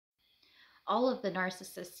all of the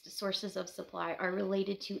narcissist sources of supply are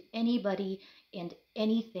related to anybody and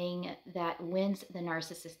anything that wins the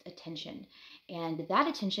narcissist attention. And that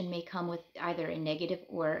attention may come with either a negative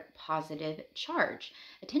or positive charge.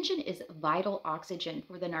 Attention is vital oxygen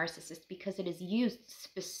for the narcissist because it is used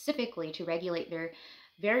specifically to regulate their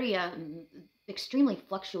very extremely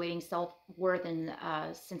fluctuating self-worth and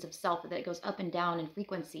sense of self that goes up and down in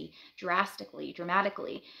frequency dramatically.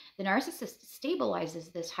 The narcissist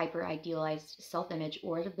stabilizes this hyper-idealized self-image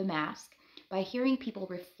or the mask by hearing people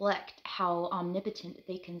reflect how omnipotent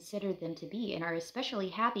they consider them to be and are especially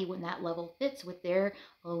happy when that level fits with their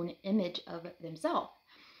own image of themselves.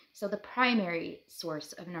 So the primary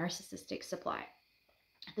source of narcissistic supply.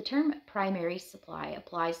 The term primary supply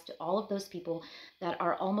applies to all of those people that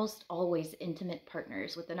are almost always intimate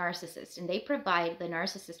partners with the narcissist, and they provide the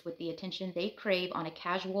narcissist with the attention they crave on a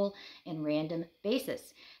casual and random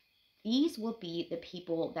basis. These will be the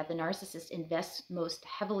people that the narcissist invests most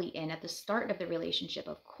heavily in at the start of the relationship,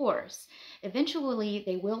 of course. Eventually,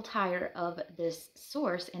 they will tire of this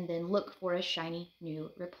source and then look for a shiny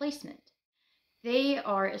new replacement. They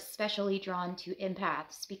are especially drawn to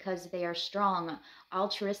empaths because they are strong,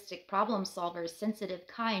 altruistic problem solvers, sensitive,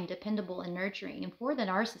 kind, dependable, and nurturing. And for the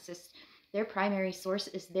narcissist, their primary source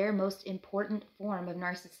is their most important form of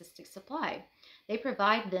narcissistic supply. They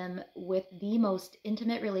provide them with the most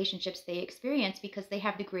intimate relationships they experience because they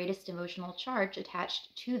have the greatest emotional charge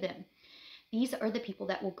attached to them. These are the people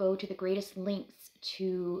that will go to the greatest lengths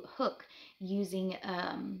to hook using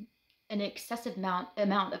an excessive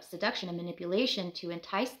amount of seduction and manipulation to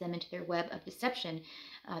entice them into their web of deception.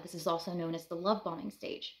 This is also known as the love bombing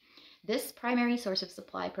stage. This primary source of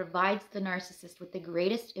supply provides the narcissist with the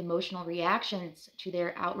greatest emotional reactions to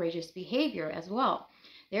their outrageous behavior as well.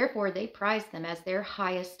 Therefore, they prize them as their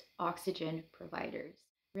highest oxygen providers.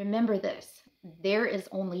 Remember this, there is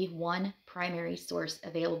only one primary source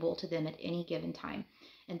available to them at any given time.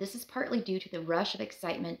 And this is partly due to the rush of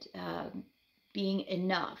excitement being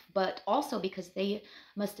enough, but also because they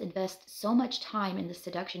must invest so much time in the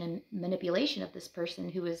seduction and manipulation of this person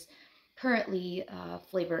who is currently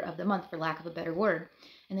flavor of the month, for lack of a better word.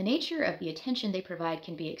 And the nature of the attention they provide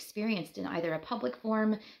can be experienced in either a public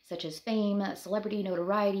form, such as fame, celebrity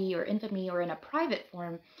notoriety, or infamy, or in a private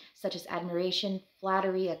form, such as admiration,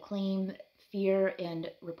 flattery, acclaim, fear,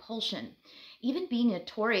 and repulsion. Even being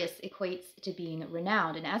notorious equates to being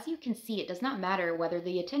renowned. And as you can see, it does not matter whether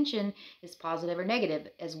the attention is positive or negative,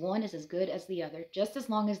 as one is as good as the other, just as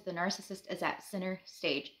long as the narcissist is at center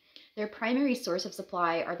stage. Their primary source of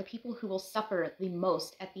supply are the people who will suffer the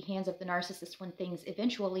most at the hands of the narcissist when things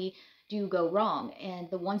eventually do go wrong, and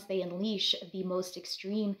the ones they unleash the most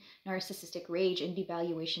extreme narcissistic rage and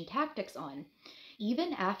devaluation tactics on.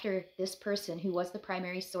 Even after this person who was the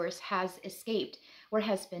primary source has escaped or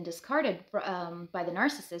has been discarded by the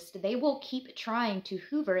narcissist, they will keep trying to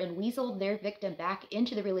hoover and weasel their victim back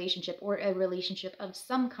into the relationship or a relationship of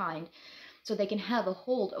some kind so they can have a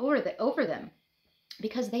hold over them.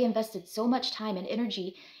 Because they invested so much time and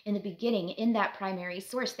energy in the beginning in that primary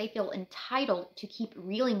source, they feel entitled to keep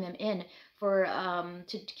reeling them in for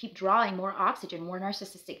to keep drawing more oxygen, more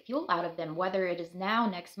narcissistic fuel out of them, whether it is now,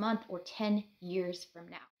 next month, or 10 years from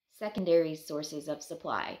now. Secondary sources of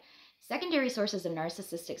supply. Secondary sources of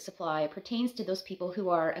narcissistic supply pertains to those people who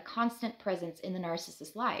are a constant presence in the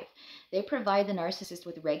narcissist's life. They provide the narcissist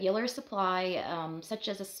with regular supply, such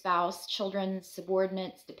as a spouse, children,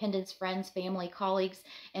 subordinates, dependents, friends, family, colleagues,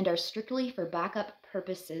 and are strictly for backup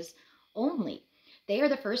purposes only. They are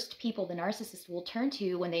the first people the narcissist will turn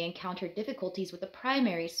to when they encounter difficulties with the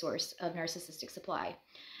primary source of narcissistic supply.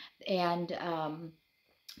 And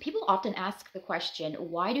people often ask the question,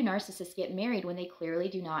 why do narcissists get married when they clearly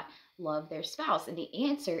do not love their spouse? And the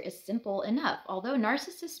answer is simple enough. Although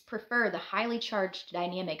narcissists prefer the highly charged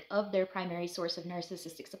dynamic of their primary source of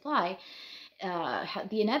narcissistic supply,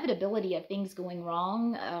 the inevitability of things going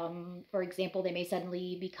wrong, for example, they may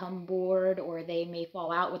suddenly become bored, or they may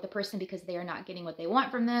fall out with the person because they are not getting what they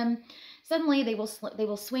want from them. Suddenly, they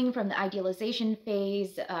will swing from the idealization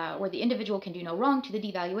phase, where the individual can do no wrong, to the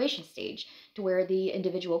devaluation stage, to where the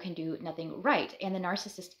individual can do nothing right, and the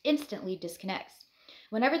narcissist instantly disconnects.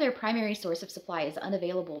 Whenever their primary source of supply is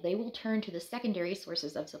unavailable, they will turn to the secondary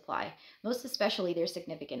sources of supply, most especially their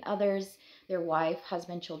significant others, their wife,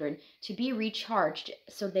 husband, children, to be recharged,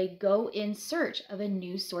 so they go in search of a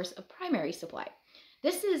new source of primary supply.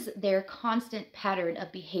 This is their constant pattern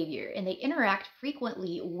of behavior, and they interact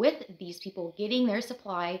frequently with these people, getting their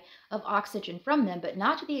supply of oxygen from them, but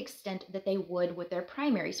not to the extent that they would with their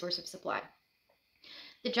primary source of supply.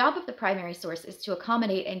 The job of the primary source is to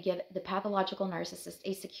accommodate and give the pathological narcissist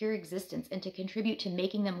a secure existence and to contribute to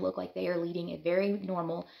making them look like they are leading a very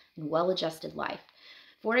normal and well-adjusted life.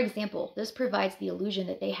 For example, this provides the illusion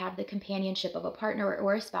that they have the companionship of a partner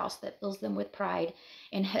or a spouse that fills them with pride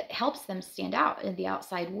and helps them stand out in the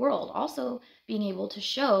outside world. Also, being able to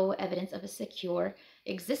show evidence of a secure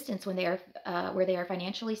existence when they are where they are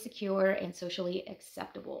financially secure and socially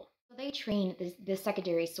acceptable. So they train the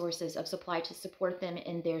secondary sources of supply to support them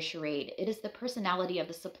in their charade. It is the personality of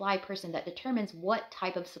the supply person that determines what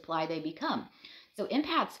type of supply they become. So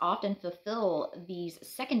empaths often fulfill these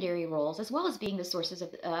secondary roles as well as being the sources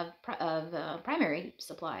of primary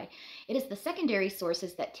supply. It is the secondary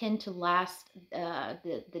sources that tend to last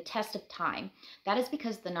the test of time. That is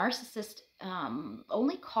because the narcissist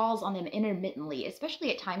only calls on them intermittently,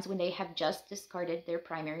 especially at times when they have just discarded their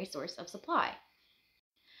primary source of supply.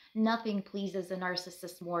 Nothing pleases a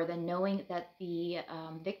narcissist more than knowing that the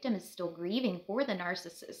victim is still grieving for the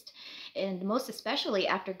narcissist, and most especially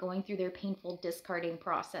after going through their painful discarding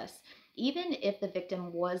process. Even if the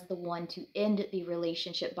victim was the one to end the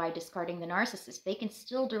relationship by discarding the narcissist, they can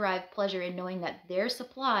still derive pleasure in knowing that their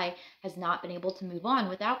supply has not been able to move on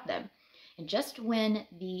without them. And just when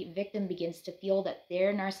the victim begins to feel that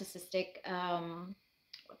their narcissistic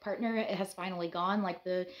partner has finally gone, like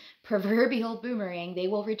the proverbial boomerang, they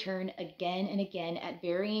will return again and again at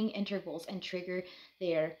varying intervals and trigger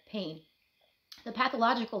their pain. The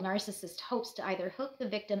pathological narcissist hopes to either hook the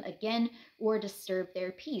victim again or disturb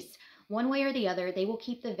their peace. One way or the other, they will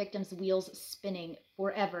keep the victim's wheels spinning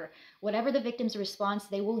forever. Whatever the victim's response,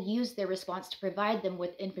 they will use their response to provide them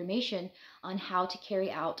with information on how to carry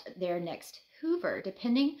out their next Hoover.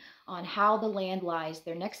 Depending on how the land lies,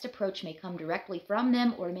 their next approach may come directly from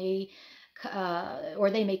them or they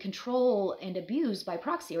may control and abuse by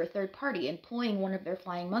proxy or third party, employing one of their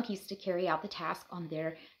flying monkeys to carry out the task on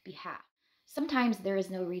their behalf. Sometimes there is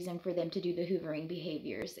no reason for them to do the hoovering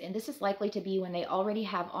behaviors, and this is likely to be when they already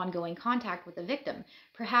have ongoing contact with the victim,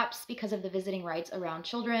 perhaps because of the visiting rights around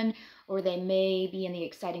children, or they may be in the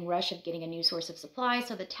exciting rush of getting a new source of supply,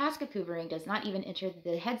 so the task of hoovering does not even enter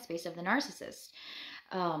the headspace of the narcissist.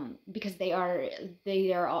 Because they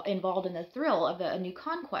are all involved in the thrill of a new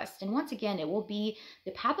conquest. And once again, it will be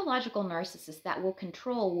the pathological narcissist that will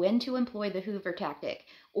control when to employ the Hoover tactic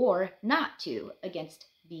or not to against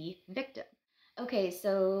the victim. Okay,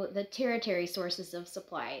 so the tertiary sources of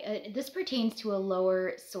supply. This pertains to a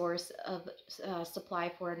lower source of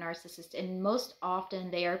supply for a narcissist, and most often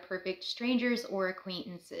they are perfect strangers or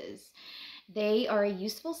acquaintances. They are a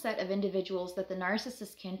useful set of individuals that the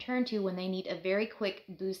narcissist can turn to when they need a very quick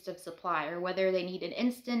boost of supply, or whether they need an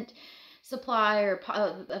instant supply or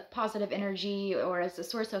of positive energy, or as a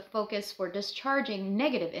source of focus for discharging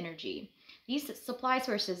negative energy. These supply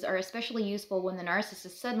sources are especially useful when the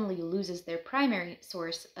narcissist suddenly loses their primary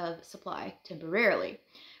source of supply temporarily.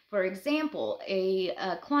 For example, a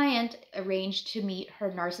client arranged to meet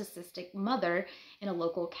her narcissistic mother in a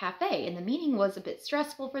local cafe, and the meeting was a bit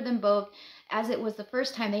stressful for them both, as it was the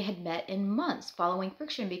first time they had met in months, following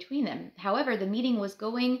friction between them. However, the meeting was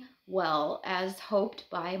going well, as hoped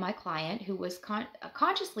by my client, who was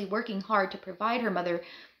consciously working hard to provide her mother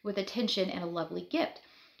with attention and a lovely gift.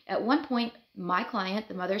 At one point, my client,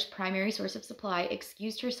 the mother's primary source of supply,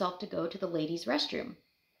 excused herself to go to the ladies' restroom.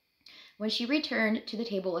 When she returned to the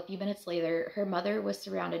table a few minutes later, her mother was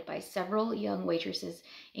surrounded by several young waitresses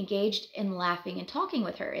engaged in laughing and talking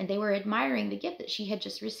with her, and they were admiring the gift that she had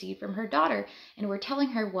just received from her daughter and were telling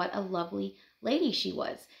her what a lovely lady she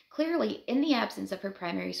was. Clearly, in the absence of her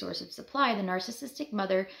primary source of supply, the narcissistic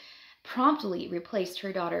mother promptly replaced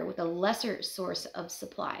her daughter with a lesser source of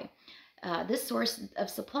supply. This source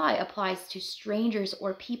of supply applies to strangers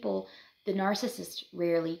or people the narcissist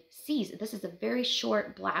rarely sees. This is a very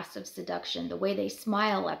short blast of seduction. The way they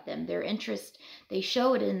smile at them, their interest, they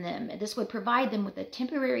show it in them. This would provide them with a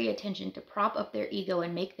temporary attention to prop up their ego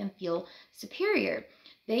and make them feel superior.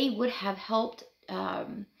 They would have helped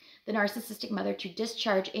the narcissistic mother to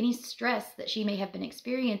discharge any stress that she may have been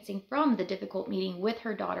experiencing from the difficult meeting with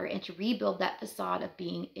her daughter and to rebuild that facade of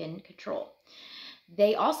being in control.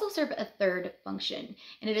 They also serve a third function,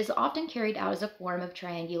 and it is often carried out as a form of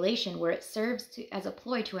triangulation, where it serves as a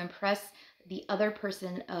ploy to impress the other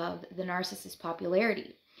person of the narcissist's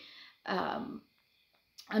popularity.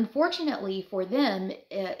 Unfortunately for them,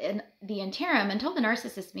 in the interim, until the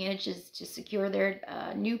narcissist manages to secure their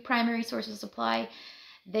new primary source of supply,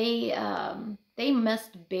 they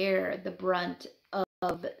must bear the brunt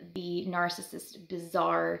of the narcissist's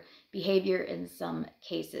bizarre behavior in some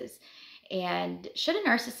cases. And should a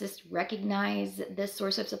narcissist recognize this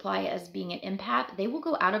source of supply as being an empath, they will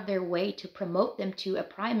go out of their way to promote them to a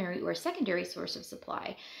primary or secondary source of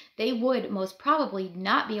supply. They would most probably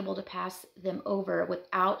not be able to pass them over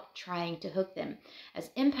without trying to hook them,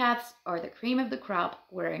 as empaths are the cream of the crop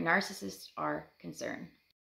where narcissists are concerned.